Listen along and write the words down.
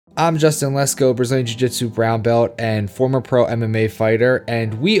I'm Justin Lesko, Brazilian Jiu-Jitsu brown belt and former pro MMA fighter,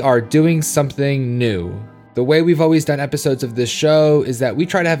 and we are doing something new. The way we've always done episodes of this show is that we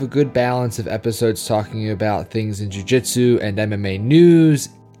try to have a good balance of episodes talking about things in Jiu-Jitsu and MMA news,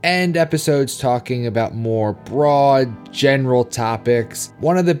 and episodes talking about more broad, general topics.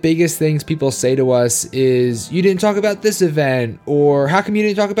 One of the biggest things people say to us is, you didn't talk about this event, or how come you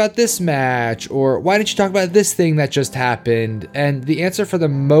didn't talk about this match, or why didn't you talk about this thing that just happened? And the answer for the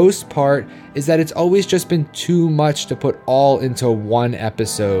most part is that it's always just been too much to put all into one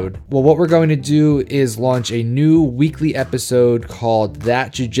episode. Well, what we're going to do is launch a new weekly episode called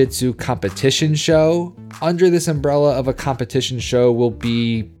That Jiu-Jitsu Competition Show. Under this umbrella of a competition show will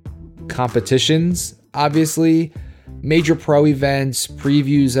be competitions, obviously, major pro events,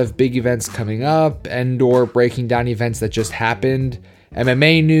 previews of big events coming up, and or breaking down events that just happened,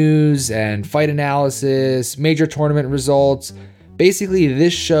 MMA news and fight analysis, major tournament results. Basically,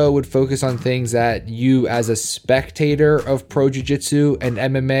 this show would focus on things that you as a spectator of pro jiu-jitsu and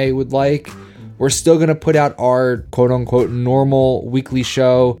MMA would like. We're still going to put out our quote-unquote normal weekly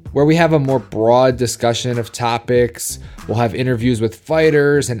show where we have a more broad discussion of topics. We'll have interviews with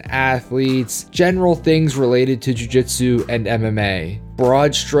fighters and athletes, general things related to jiu-jitsu and MMA.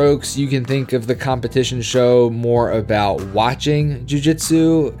 Broad strokes, you can think of the competition show more about watching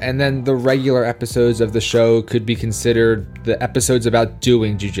jiu-jitsu, and then the regular episodes of the show could be considered the episodes about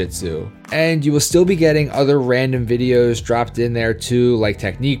doing jiu-jitsu. And you will still be getting other random videos dropped in there too, like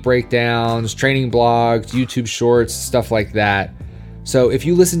technique breakdowns, training blogs, YouTube shorts, stuff like that. So if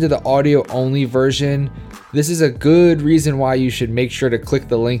you listen to the audio only version, this is a good reason why you should make sure to click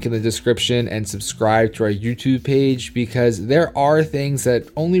the link in the description and subscribe to our YouTube page, because there are things that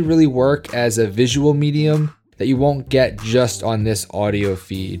only really work as a visual medium that you won't get just on this audio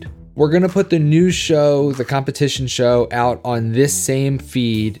feed. We're going to put the new show, the competition show, out on this same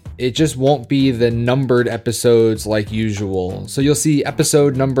feed. It just won't be the numbered episodes like usual. So you'll see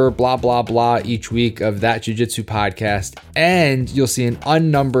episode number blah, blah, blah each week of That Jiu-Jitsu podcast, and you'll see an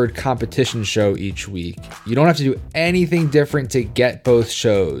unnumbered competition show each week. You don't have to do anything different to get both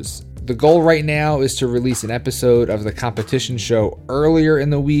shows. The goal right now is to release an episode of the competition show earlier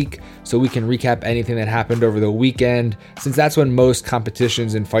in the week so we can recap anything that happened over the weekend, since that's when most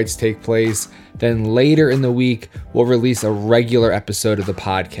competitions and fights take place. Then later in the week, we'll release a regular episode of the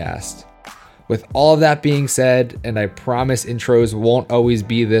podcast. With all of that being said, and I promise intros won't always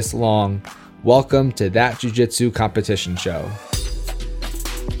be this long, welcome to That Jiu-Jitsu Competition Show.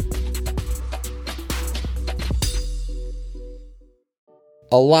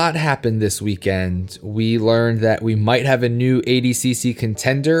 A lot happened this weekend. We learned that we might have a new ADCC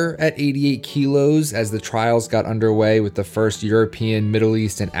contender at 88 kilos as the trials got underway with the first European, Middle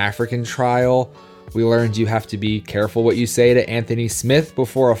East, and African trial. We learned you have to be careful what you say to Anthony Smith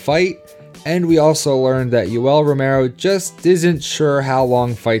before a fight. And we also learned that Yoel Romero just isn't sure how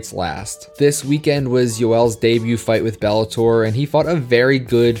long fights last. This weekend was Yoel's debut fight with Bellator, and he fought a very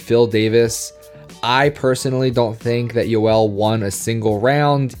good Phil Davis. I personally don't think that Yoel won a single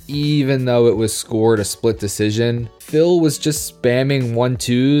round, even though it was scored a split decision. Phil was just spamming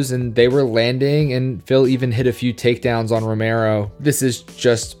 1-2s and they were landing, and Phil even hit a few takedowns on Romero. This is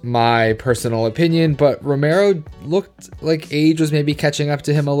just my personal opinion, but Romero looked like age was maybe catching up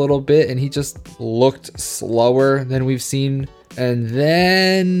to him a little bit, and he just looked slower than we've seen. And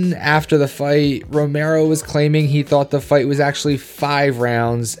then after the fight, Romero was claiming he thought the fight was actually 5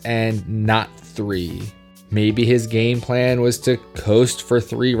 rounds and not 3. Maybe his game plan was to coast for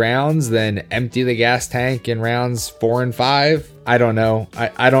 3 rounds, then empty the gas tank in rounds 4 and 5. I don't know.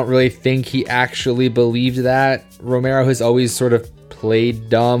 I don't really think he actually believed that. Romero has always sort of played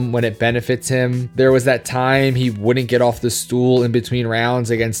dumb when it benefits him. There was that time he wouldn't get off the stool in between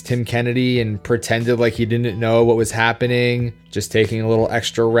rounds against Tim Kennedy and pretended like he didn't know what was happening, just taking a little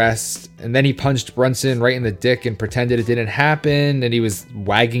extra rest. And then he punched Brunson right in the dick and pretended it didn't happen, and he was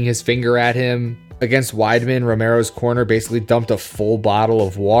wagging his finger at him. Against Weidman, Romero's corner basically dumped a full bottle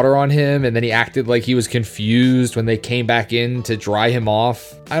of water on him, and then he acted like he was confused when they came back in to dry him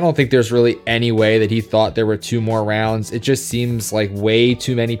off. I don't think there's really any way that he thought there were 2 more rounds. It just seems like way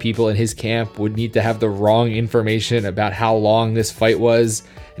too many people in his camp would need to have the wrong information about how long this fight was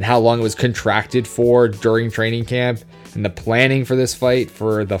and how long it was contracted for during training camp. And the planning for this fight,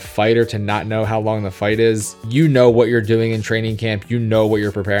 for the fighter to not know how long the fight is. You know what you're doing in training camp. You know what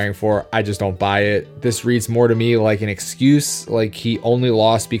you're preparing for. I just don't buy it. This reads more to me like an excuse, like he only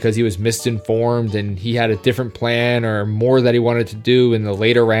lost because he was misinformed and he had a different plan or more that he wanted to do in the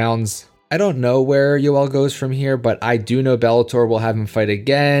later rounds. I don't know where Yoel goes from here, but I do know Bellator will have him fight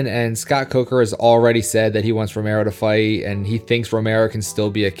again, and Scott Coker has already said that he wants Romero to fight, and he thinks Romero can still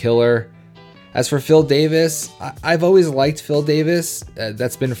be a killer. As for Phil Davis, I've always liked Phil Davis.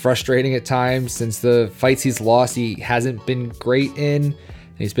 That's been frustrating at times. Since the fights he's lost, he hasn't been great in.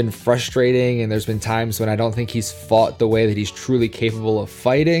 He's been frustrating, and there's been times when I don't think he's fought the way that he's truly capable of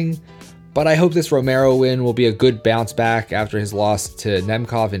fighting. But I hope this Romero win will be a good bounce back after his loss to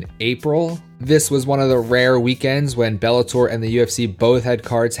Nemkov in April. This was one of the rare weekends when Bellator and the UFC both had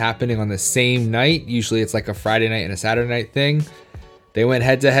cards happening on the same night. Usually it's like a Friday night and a Saturday night thing. They went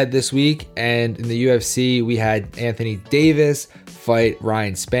head-to-head this week, and in the UFC, we had Anthony Davis fight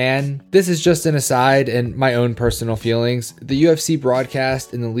Ryan Spann. This is just an aside and my own personal feelings. The UFC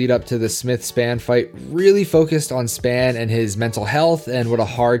broadcast in the lead up to the Smith-Spann fight really focused on Spann and his mental health and what a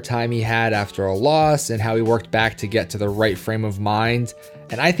hard time he had after a loss and how he worked back to get to the right frame of mind.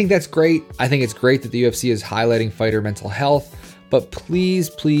 And I think that's great. I think it's great that the UFC is highlighting fighter mental health, but please,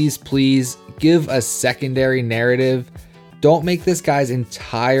 please, please give a secondary narrative. Don't make this guy's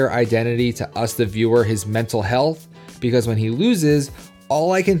entire identity to us, the viewer, his mental health, because when he loses,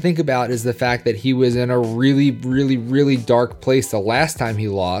 all I can think about is the fact that he was in a really, really, really dark place the last time he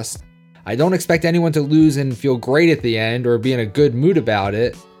lost. I don't expect anyone to lose and feel great at the end or be in a good mood about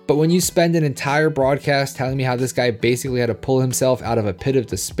it, but when you spend an entire broadcast telling me how this guy basically had to pull himself out of a pit of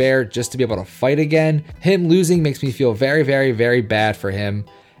despair just to be able to fight again, him losing makes me feel very, very, very bad for him.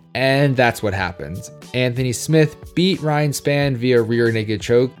 And that's what happened. Anthony Smith beat Ryan Spann via rear naked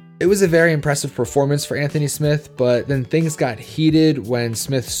choke. It was a very impressive performance for Anthony Smith, but then things got heated when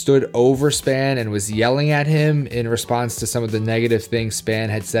Smith stood over Spann and was yelling at him in response to some of the negative things Spann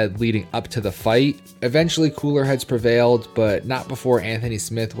had said leading up to the fight. Eventually, cooler heads prevailed, but not before Anthony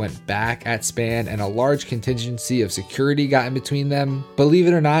Smith went back at Spann and a large contingency of security got in between them. Believe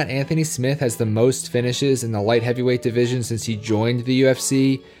it or not, Anthony Smith has the most finishes in the light heavyweight division since he joined the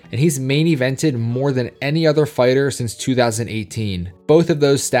UFC, and he's main evented more than any other fighter since 2018. Both of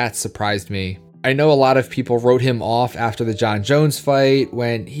those stats surprised me. I know a lot of people wrote him off after the Jon Jones fight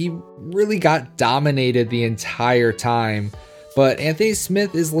when he really got dominated the entire time, but Anthony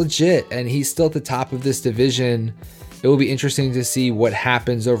Smith is legit and he's still at the top of this division. It will be interesting to see what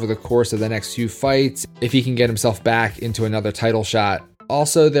happens over the course of the next few fights, if he can get himself back into another title shot.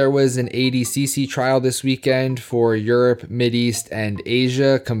 Also, there was an ADCC trial this weekend for Europe, Mideast, and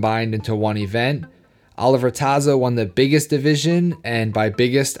Asia combined into one event. Oliver Taza won the biggest division, and by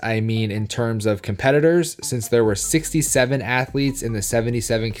biggest, I mean in terms of competitors, since there were 67 athletes in the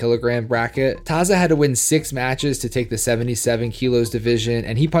 77 kilogram bracket. Taza had to win 6 matches to take the 77 kilos division,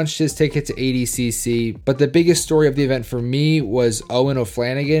 and he punched his ticket to ADCC, but the biggest story of the event for me was Owen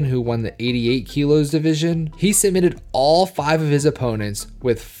O'Flanagan, who won the 88 kilos division. He submitted all 5 of his opponents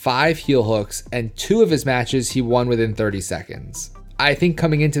with 5 heel hooks, and 2 of his matches he won within 30 seconds. I think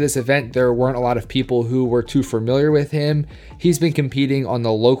coming into this event, there weren't a lot of people who were too familiar with him. He's been competing on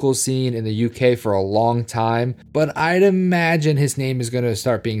the local scene in the UK for a long time, but I'd imagine his name is going to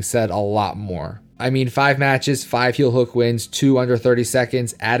start being said a lot more. I mean, 5 matches, 5 heel hook wins, 2 under 30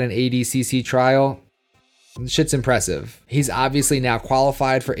 seconds at an ADCC trial. Shit's impressive. He's obviously now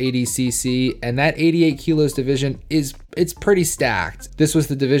qualified for ADCC, and that 88 kilos division it's pretty stacked. This was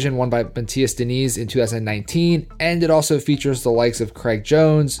the division won by Matthias Diniz in 2019, and it also features the likes of Craig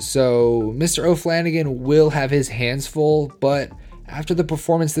Jones, so Mr. O'Flanagan will have his hands full, but after the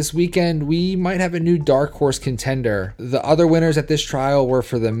performance this weekend, we might have a new dark horse contender. The other winners at this trial were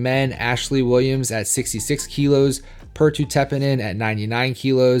for the men, Ashley Williams at 66 kilos, Pertu Teppanen at 99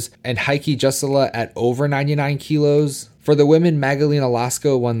 kilos, and Heikki Jussila at over 99 kilos. For the women, Magdalena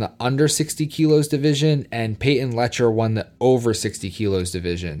Lasco won the under 60 kilos division, and Peyton Letcher won the over 60 kilos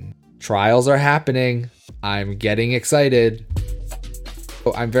division. Trials are happening. I'm getting excited.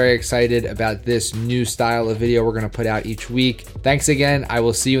 I'm very excited about this new style of video we're going to put out each week. Thanks again. I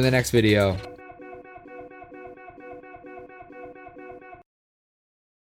will see you in the next video.